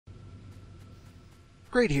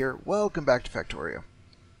Great here, welcome back to Factorio.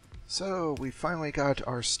 So we finally got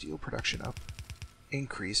our steel production up,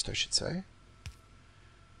 increased I should say,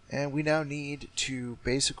 and we now need to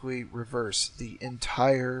basically reverse the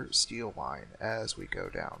entire steel line as we go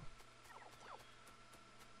down.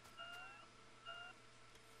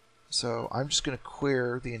 So I'm just going to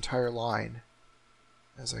clear the entire line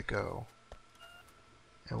as I go,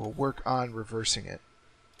 and we'll work on reversing it.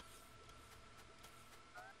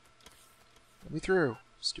 Let me through,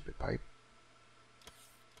 stupid pipe.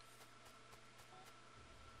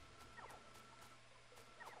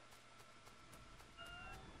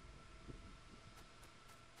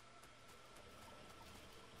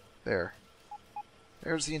 There.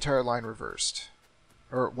 There's the entire line reversed.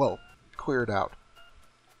 Or, well, cleared out.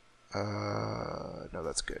 No,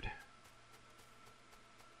 that's good.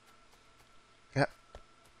 Yeah.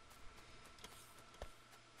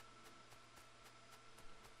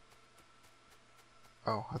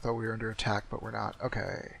 Oh, I thought we were under attack, but we're not.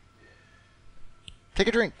 Okay. Take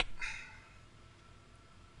a drink.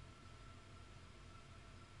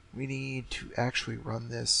 We need to actually run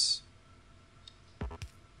this.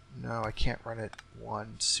 No, I can't run it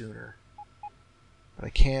one sooner. But I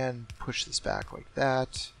can push this back like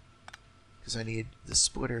that, because I need the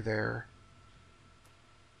splitter there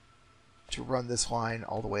to run this line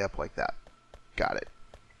all the way up like that. Got it.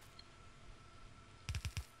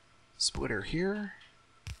 Splitter here.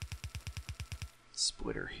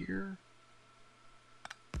 Splitter here.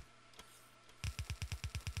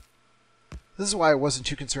 This is why I wasn't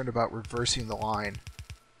too concerned about reversing the line.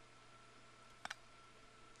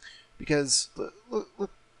 Because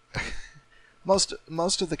look,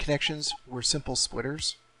 most of the connections were simple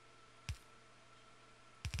splitters,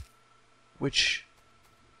 which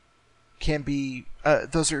can be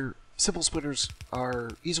simple splitters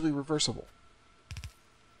are easily reversible.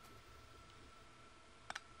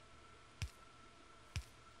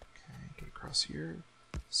 Okay, get across here,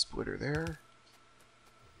 splitter there.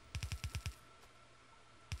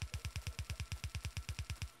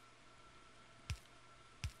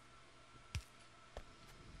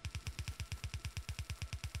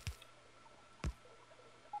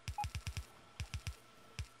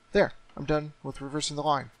 There, I'm done with reversing the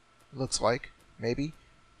line. Looks like. Maybe.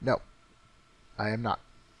 No. I am not.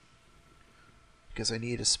 Because I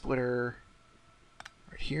need a splitter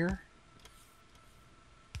right here.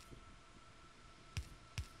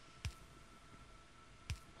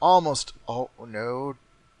 Almost. Oh, no.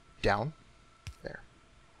 Down. There.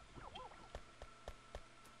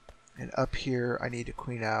 And up here, I need to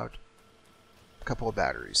clean out a couple of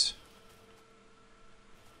batteries.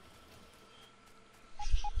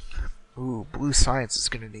 Ooh, Blue Science is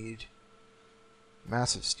going to need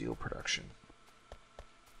massive steel production.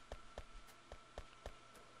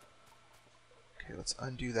 Okay, let's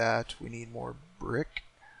undo that. We need more brick.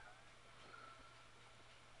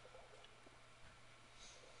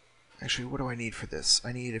 Actually, what do I need for this?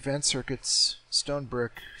 I need advanced circuits, stone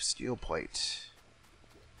brick, steel plate.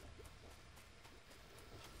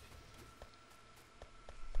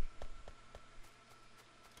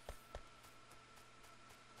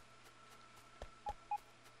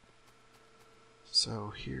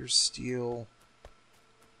 So here's steel,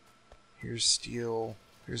 here's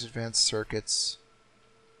advanced circuits,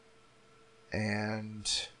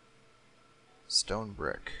 and stone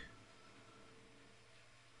brick.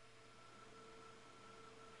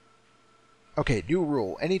 Okay, new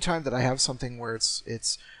rule. Anytime that I have something where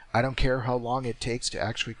it's I don't care how long it takes to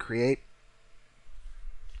actually create,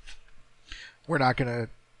 we're not going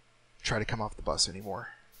to try to come off the bus anymore.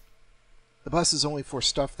 The bus is only for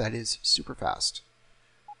stuff that is super fast.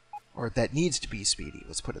 Or that needs to be speedy,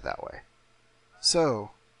 let's put it that way.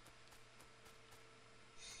 So,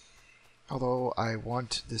 although I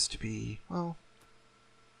want this to be, well,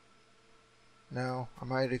 no, I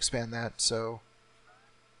might expand that, so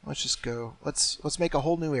let's just go, let's make a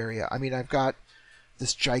whole new area. I mean, I've got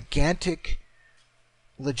this gigantic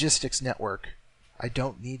logistics network. I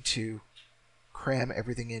don't need to cram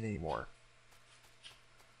everything in anymore.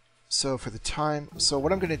 So for the time, so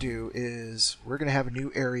what I'm going to do is we're going to have a new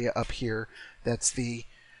area up here. That's the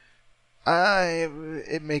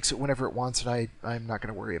it makes it whenever it wants, and I'm not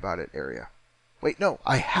going to worry about it area. Wait, no,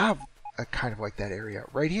 I have a kind of like that area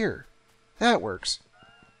right here. That works.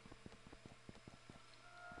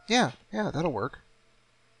 Yeah, that'll work.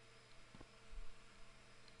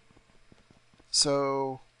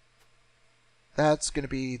 So that's going to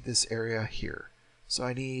be this area here. So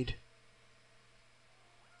I need.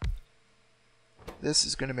 This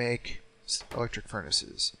is going to make electric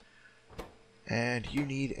furnaces. And you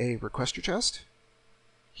need a requester chest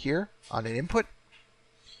here on an input.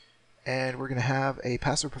 and we're going to have a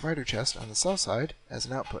passive provider chest on the south side as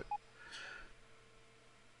an output.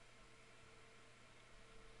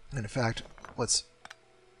 And in fact, let's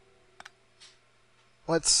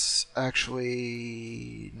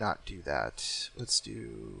actually not do that. Let's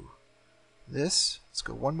do this. Let's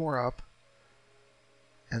go one more up.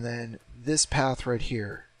 And then this path right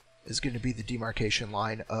here is going to be the demarcation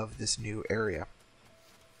line of this new area.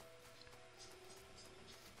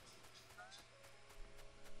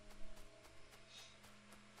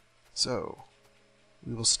 So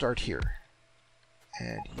we will start here.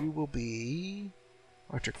 And you will be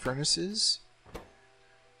electric furnaces.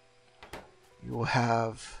 You will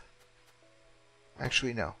have...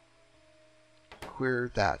 Actually, no. Queer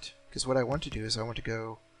that. Because what I want to do is I want to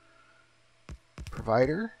go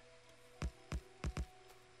provider,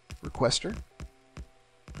 requester,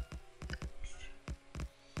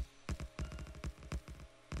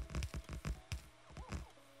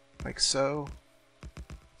 like so.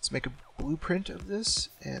 Let's make a blueprint of this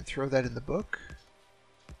and throw that in the book.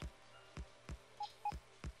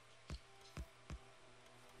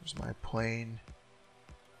 There's my plane.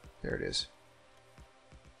 There it is.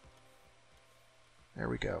 There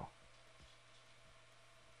we go.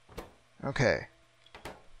 Okay.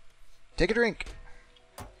 Take a drink.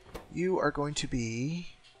 You are going to be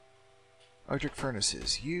electric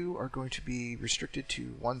furnaces. You are going to be restricted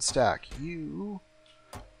to 1 stack.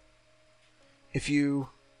 If you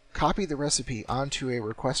copy the recipe onto a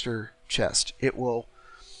requester chest, it will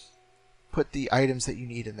put the items that you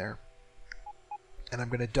need in there. And I'm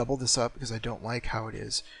going to double this up because I don't like how it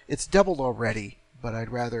is. It's doubled already, but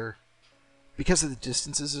I'd rather, because of the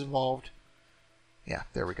distances involved. Yeah,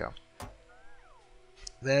 there we go.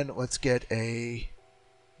 Then let's get a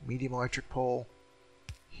medium electric pole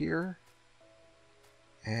here.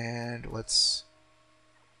 And let's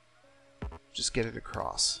just get it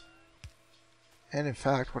across. And in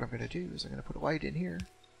fact, what I'm going to do is I'm going to put a light in here,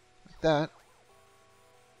 like that.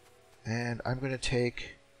 And I'm going to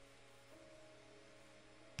take...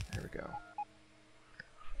 There we go.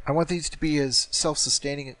 I want these to be as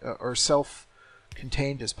self-sustaining or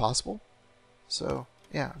self-contained as possible. So,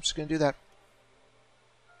 yeah, I'm just going to do that.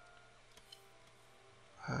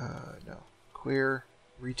 No. Clear,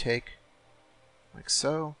 retake, like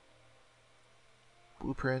so.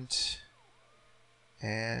 Blueprint,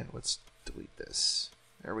 and let's delete this.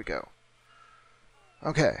 There we go.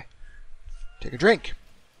 Okay. Take a drink.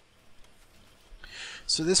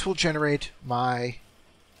 So this will generate my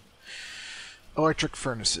electric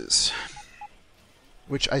furnaces,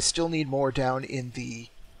 which I still need more down in the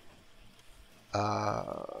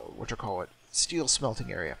steel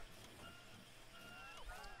smelting area.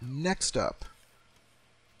 Next up,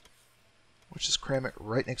 let's just cram it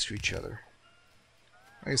right next to each other.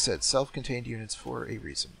 Like I said, self-contained units for a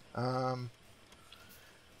reason.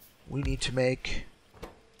 We need to make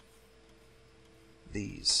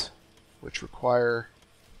these, which require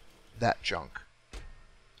that junk,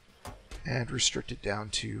 and restrict it down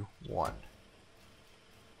to 1.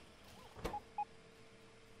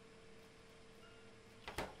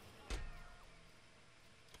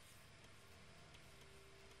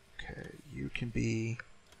 Okay, you can be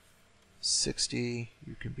 60,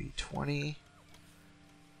 you can be 20,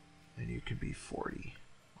 and you can be 40.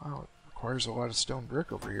 Wow, it requires a lot of stone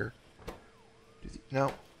brick over here.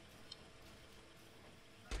 No.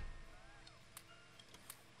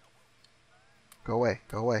 Go away,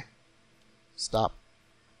 go away. Stop.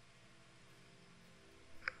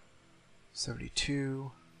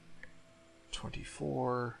 72,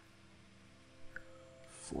 24,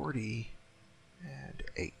 40, and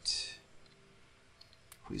 8.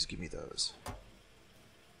 Please give me those.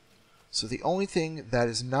 So the only thing that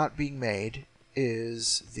is not being made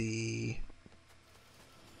is the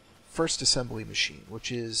first assembly machine,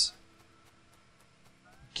 which is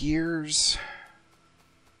gears,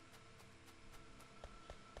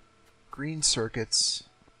 green circuits,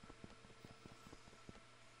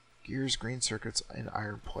 green circuits, and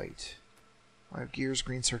iron plate. I have gears,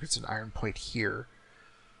 green circuits, and iron plate here.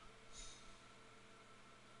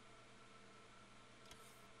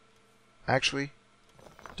 Actually,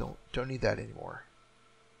 don't need that anymore.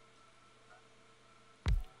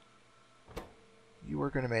 You are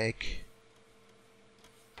going to make,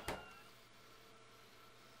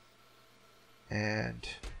 and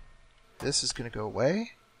this is going to go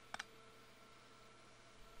away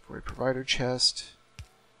for a provider chest.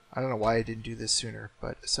 I don't know why I didn't do this sooner,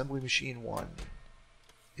 but assembly machine 1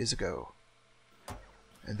 is a go.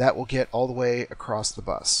 And that will get all the way across the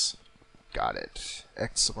bus. Got it.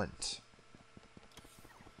 Excellent.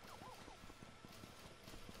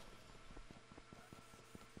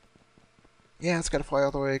 Yeah, it's got to fly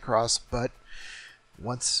all the way across, but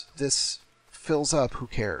once this fills up, who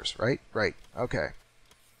cares, right? Right. Okay.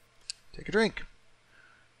 Take a drink.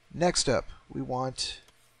 Next up, we want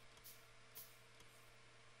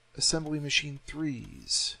assembly machine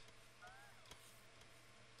 3s.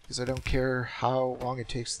 Because I don't care how long it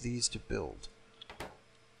takes these to build.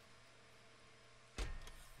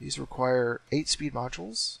 These require 8 speed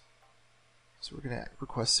modules. So we're going to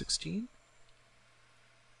request 16.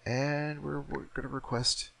 And we're going to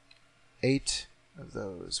request 8 of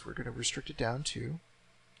those. We're going to restrict it down to...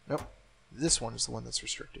 Nope. This one is the one that's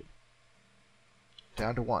restricted.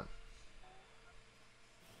 Down to 1.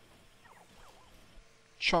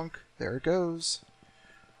 Chunk. There it goes.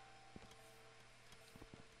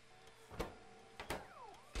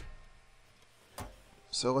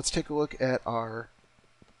 So let's take a look at our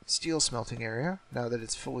steel smelting area now that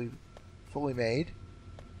it's fully made.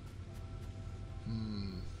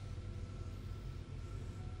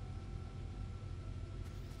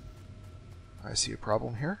 I see a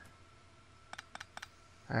problem here.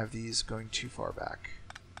 I have these going too far back.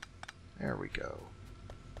 There we go.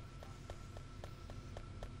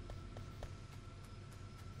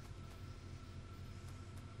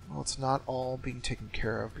 Well, it's not all being taken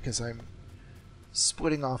care of because I'm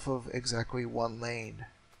splitting off of exactly 1 lane.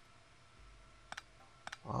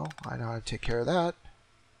 Well, I know how to take care of that.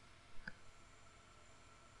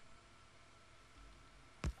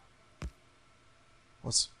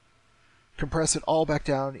 Let's compress it all back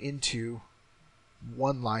down into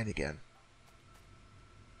 1 line again.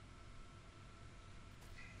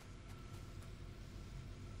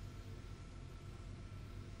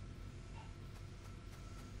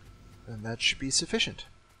 And that should be sufficient.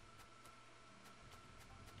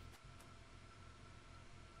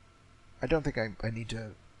 I don't think I need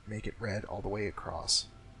to make it red all the way across.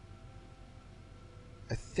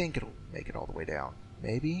 I think it'll make it all the way down.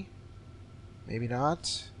 Maybe? Maybe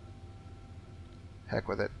not? Heck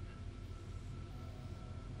with it.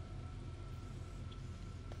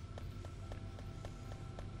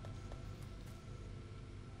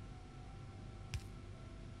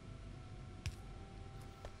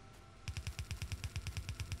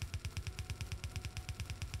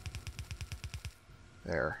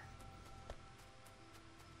 There.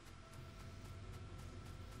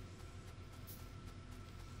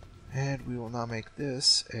 And we will now make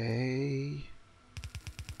this a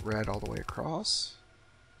red all the way across.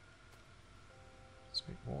 Let's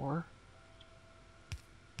make more.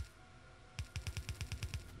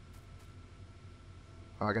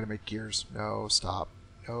 Oh, I gotta make gears. No, stop.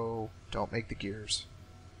 No, don't make the gears.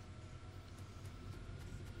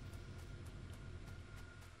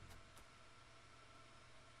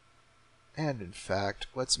 And in fact,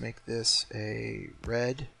 let's make this a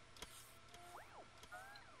red.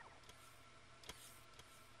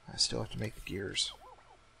 I still have to make the gears.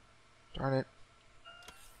 Darn it.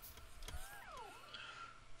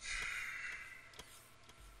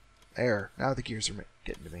 There. Now the gears are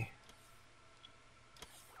getting to me.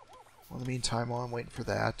 Well, in the meantime, while I'm waiting for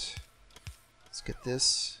that, let's get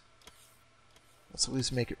this. Let's at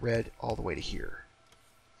least make it red all the way to here.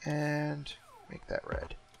 And make that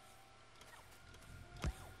red.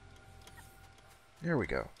 There we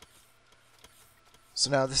go.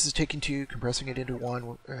 So now this is taking 2, compressing it into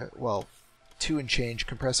 1, well, 2 and change,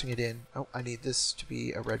 compressing it in. Oh, I need this to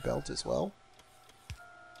be a red belt as well.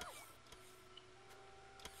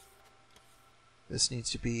 This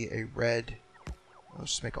needs to be a red. I'll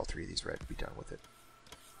just make all 3 of these red and be done with it.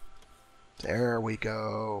 There we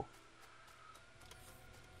go.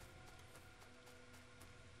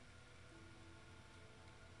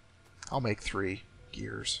 I'll make 3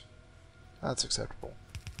 gears. That's acceptable.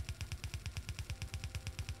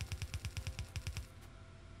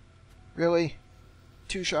 Really?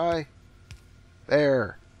 Too shy?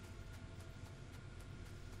 There.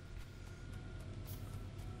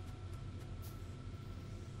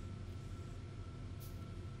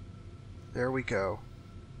 There we go.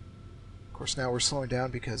 Of course, now we're slowing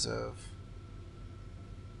down because of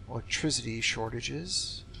electricity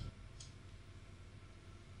shortages.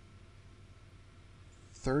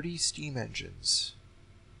 30 steam engines.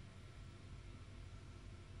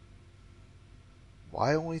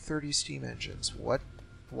 Why only 30 steam engines? What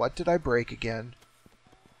did I break again?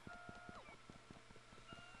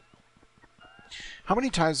 How many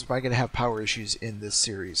times am I going to have power issues in this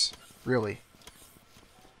series? Really?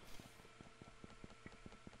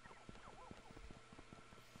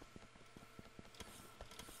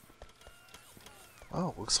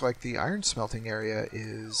 Oh, looks like the iron smelting area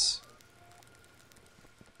is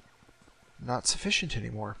not sufficient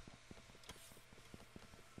anymore.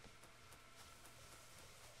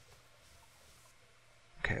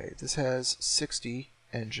 This has 60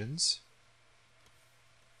 engines.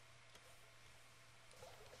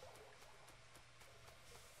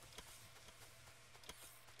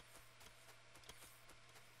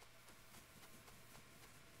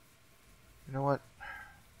 You know what?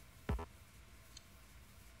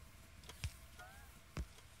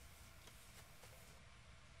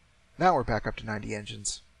 Now we're back up to 90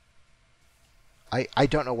 engines. I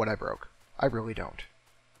don't know what I broke. I really don't.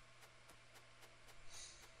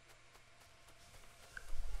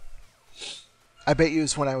 I bet you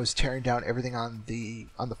it's when I was tearing down everything on the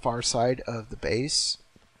far side of the base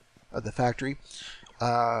of the factory,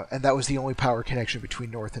 and that was the only power connection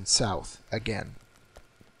between north and south again.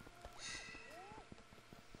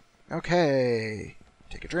 Okay,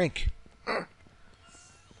 take a drink.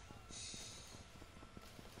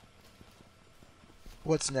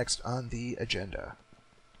 What's next on the agenda?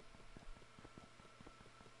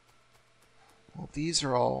 Well, these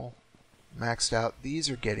are all maxed out. These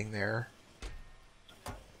are getting there.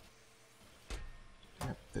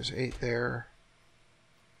 Yep, there's 8 there.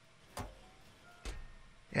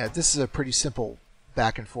 Yeah, this is a pretty simple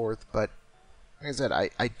back and forth, but like I said,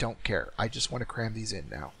 I don't care. I just want to cram these in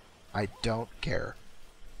now. I don't care.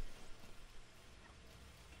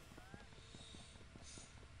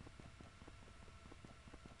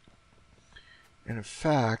 And in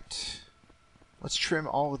fact, let's trim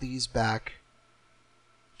all of these back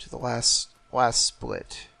to the last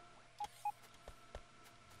split.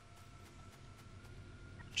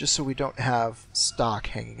 Just so we don't have stock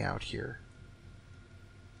hanging out here.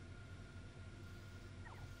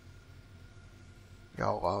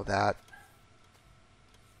 I'll allow that.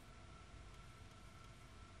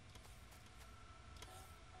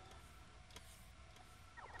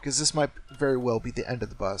 Because this might very well be the end of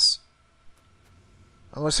the bus.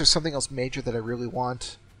 Unless there's something else major that I really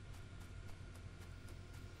want.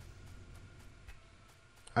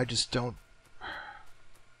 I just don't...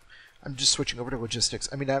 I'm just switching over to logistics.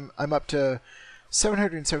 I mean, I'm up to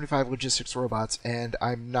 775 logistics robots, and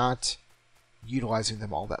I'm not utilizing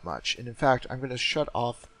them all that much. And in fact, I'm going to shut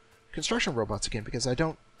off construction robots again, because I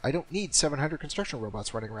don't need 700 construction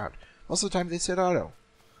robots running around. Most of the time they sit auto.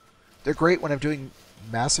 They're great when I'm doing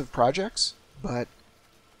massive projects, but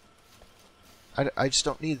I just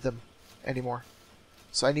don't need them anymore.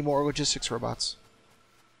 So I need more logistics robots.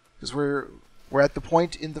 Because we're at the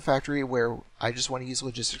point in the factory where I just want to use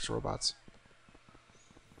logistics robots.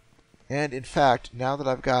 And in fact, now that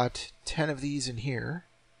I've got 10 of these in here,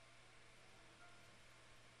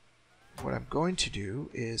 what I'm going to do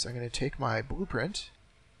is I'm going to take my blueprint,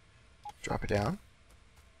 drop it down,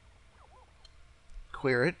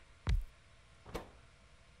 clear it,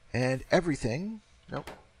 and everything, nope,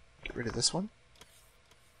 get rid of this one.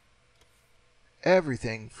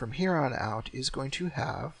 Everything from here on out is going to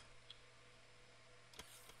have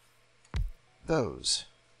those.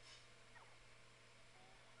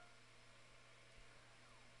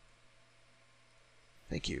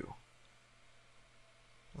 Thank you.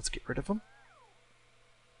 Let's get rid of them.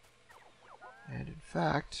 And in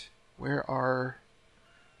fact, where are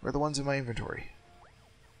the ones in my inventory?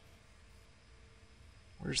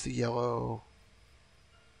 Where's the yellow?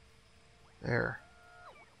 There.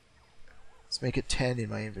 Let's make it 10 in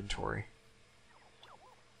my inventory.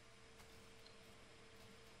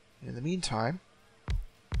 In the meantime,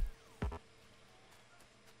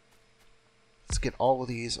 let's get all of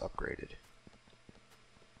these upgraded.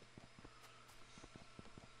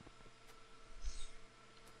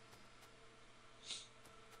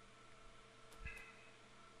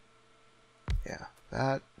 Yeah,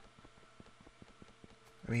 that.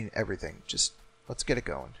 I mean, everything. Just let's get it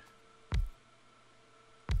going.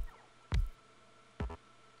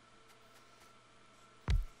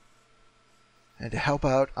 And to help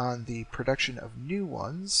out on the production of new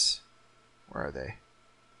ones, where are they?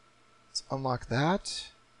 Let's unlock that.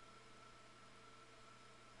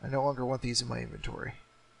 I no longer want these in my inventory.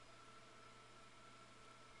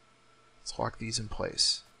 Let's lock these in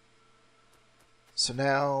place. So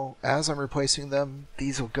now, as I'm replacing them,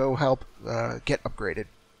 these will go help get upgraded.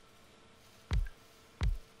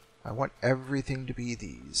 I want everything to be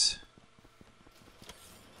these.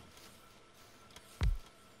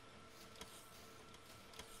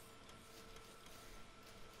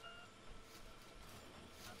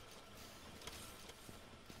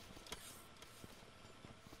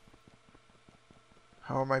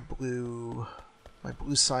 How are my blue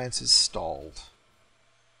sciences stalled?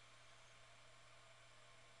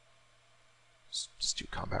 Just do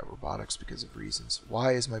combat robotics because of reasons.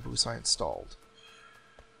 Why is my blue science stalled?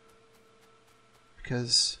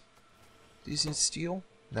 Because these need steel?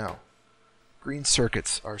 No. Green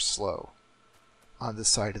circuits are slow on this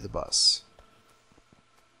side of the bus.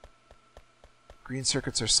 Green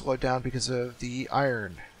circuits are slowed down because of the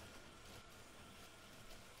iron.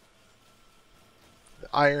 The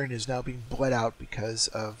iron is now being bled out because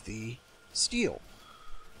of the steel.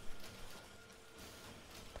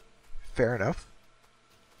 Fair enough.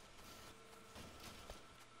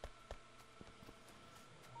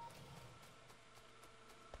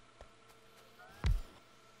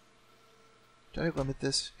 Did I limit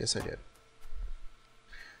this? Yes, I did.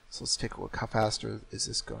 So let's take a look. How fast is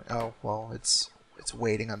this going? Oh, well, it's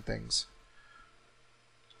waiting on things.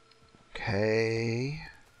 Okay.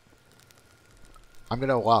 I'm going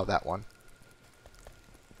to allow that one.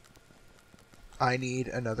 I need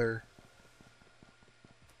another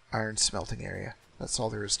iron smelting area. That's all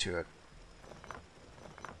there is to it.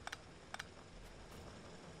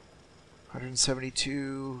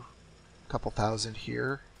 172, couple thousand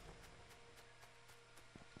here.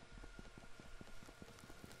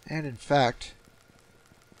 And in fact,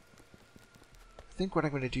 I think what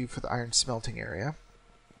I'm going to do for the iron smelting area,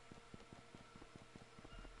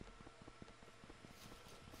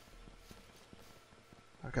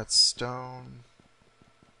 I've got stone.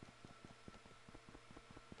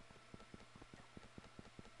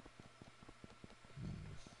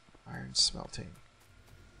 Iron smelting.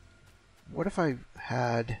 What if I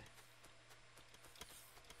had...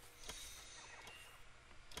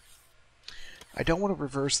 I don't want to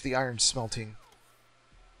reverse the iron smelting.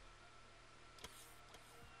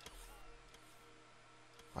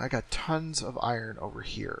 I got tons of iron over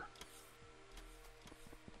here.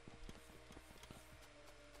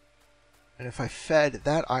 And if I fed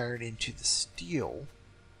that iron into the steel,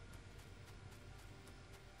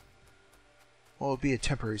 well, it would be a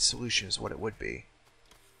temporary solution is what it would be.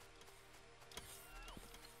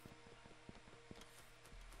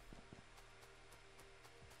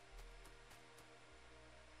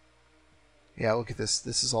 Yeah, look at this.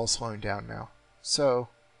 This is all slowing down now. So,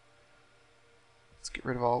 let's get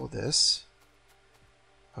rid of all of this.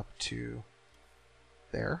 Up to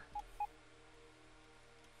there.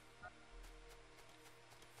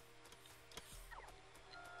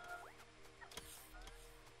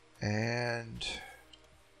 And...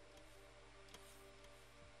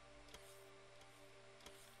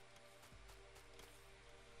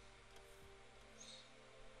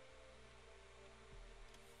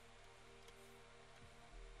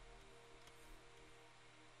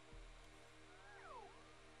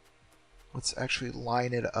 let's actually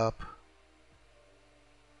line it up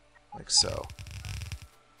like so.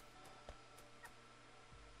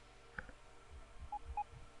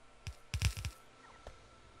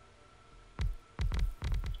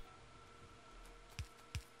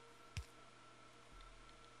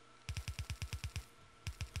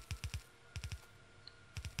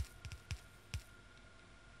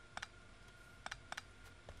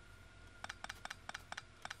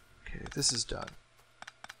 Okay, this is done.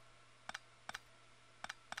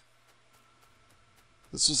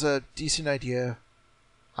 This was a decent idea.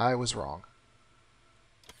 I was wrong.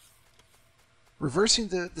 Reversing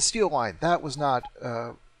the steel line, that was not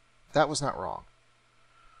wrong.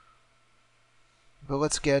 But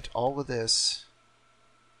let's get all of this.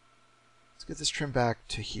 Let's get this trimmed back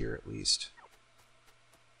to here at least.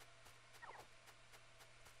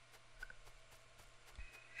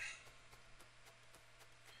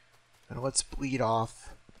 And let's bleed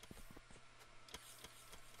off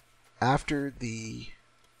after the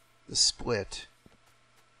split.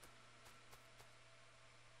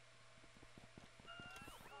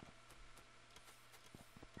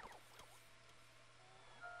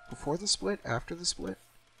 Before the split? After the split?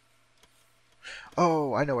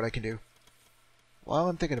 Oh, I know what I can do. While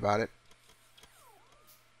I'm thinking about it.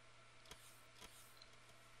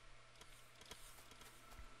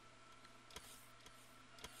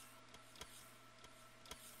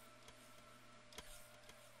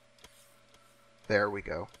 There we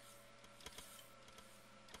go.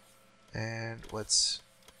 And let's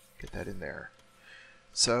get that in there.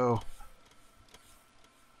 So,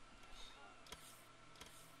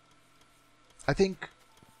 I think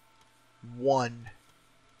one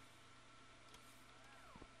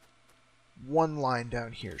line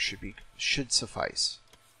down here should suffice.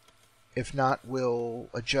 If not, we'll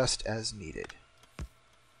adjust as needed.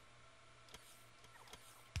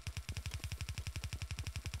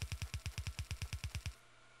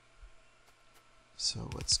 So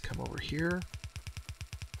let's come over here.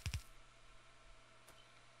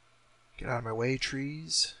 Get out of my way,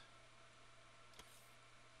 trees.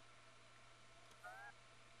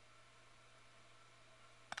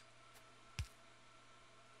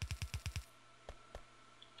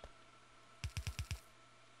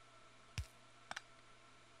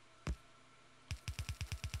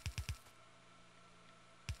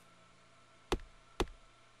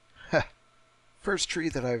 First tree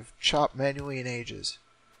that I've chopped manually in ages.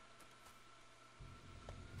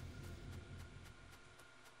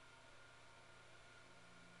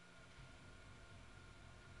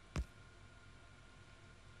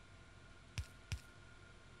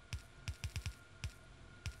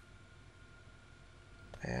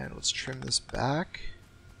 And let's trim this back.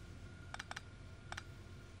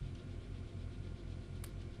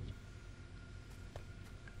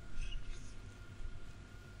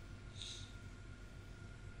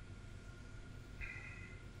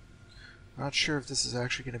 Not sure if this is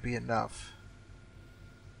actually going to be enough.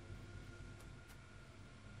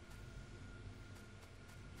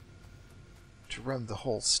 To run the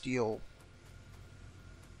whole steel.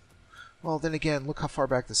 Well, then again, look how far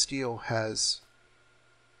back the steel has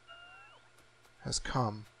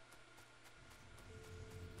come.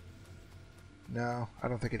 No, I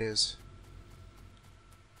don't think it is.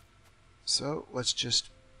 So let's just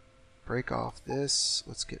break off this.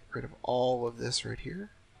 Let's get rid of all of this right here.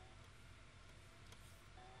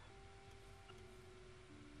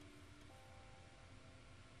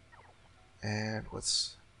 And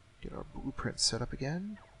let's get our blueprint set up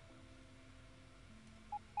again.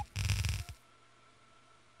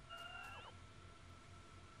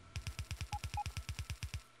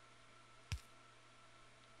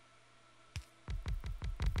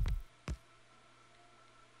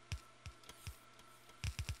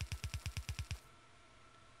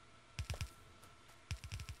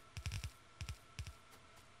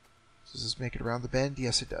 Does this make it around the bend?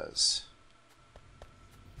 Yes, it does.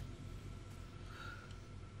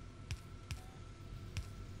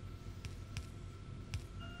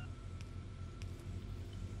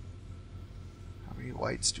 How many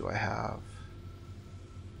lights do I have?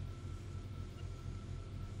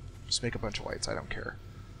 Just make a bunch of lights, I don't care.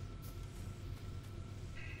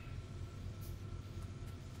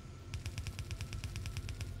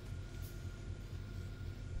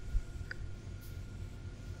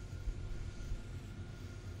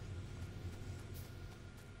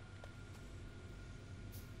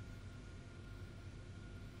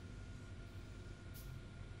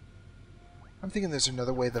 I'm thinking there's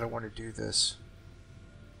another way that I want to do this.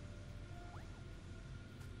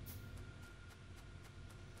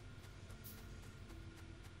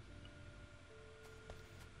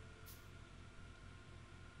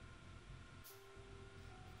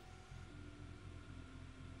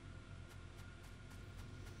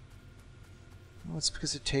 Well, it's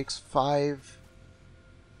because it takes 5...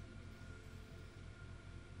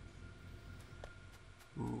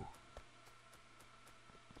 Ooh.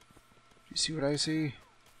 Do you see what I see?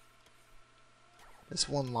 This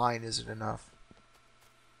one line isn't enough.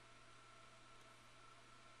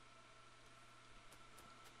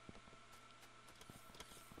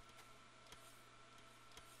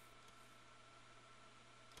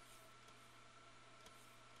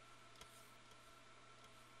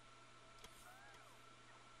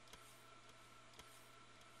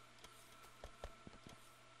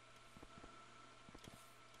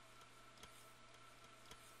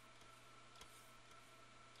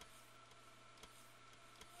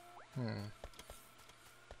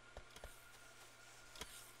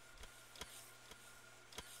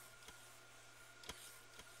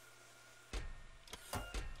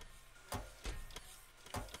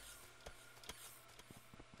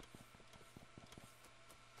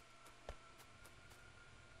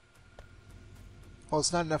 Well,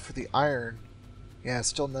 it's not enough for the iron. Yeah, it's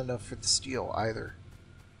still not enough for the steel either.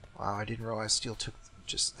 Wow, I didn't realize steel took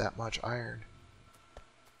just that much iron.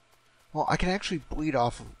 Well, I can actually bleed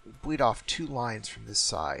off 2 lines from this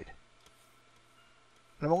side.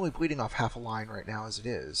 And I'm only bleeding off half a line right now as it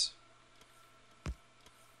is.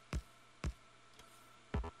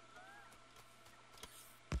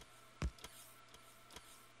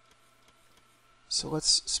 So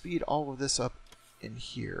let's speed all of this up in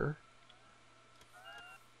here.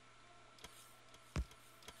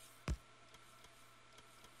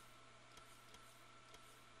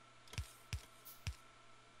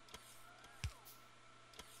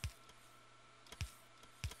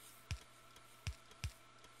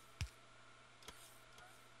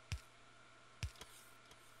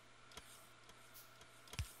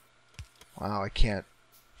 Wow, I can't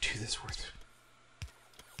do this worth.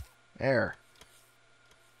 There.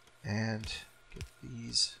 And get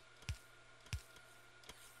these.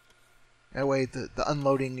 That way the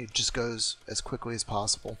unloading just goes as quickly as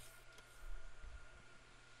possible.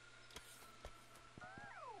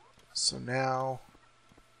 So now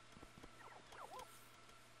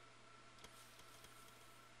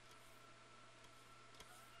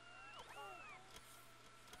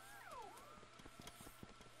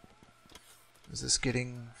Is this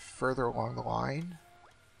getting further along the line?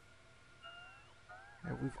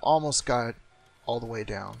 Yeah, we've almost got all the way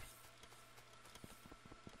down.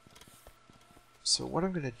 So what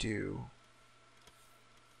I'm going to do...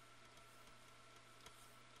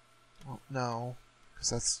 Well, no,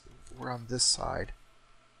 because we're on this side.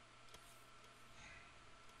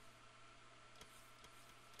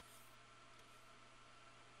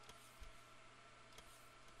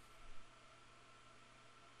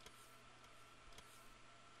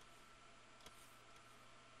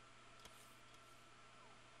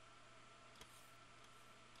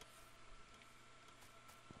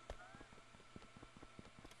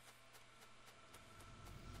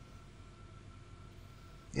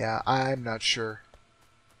 Yeah, I'm not sure.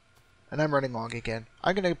 And I'm running long again.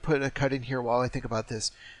 I'm going to put a cut in here while I think about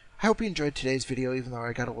this. I hope you enjoyed today's video, even though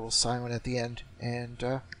I got a little silent at the end.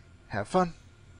 And have fun.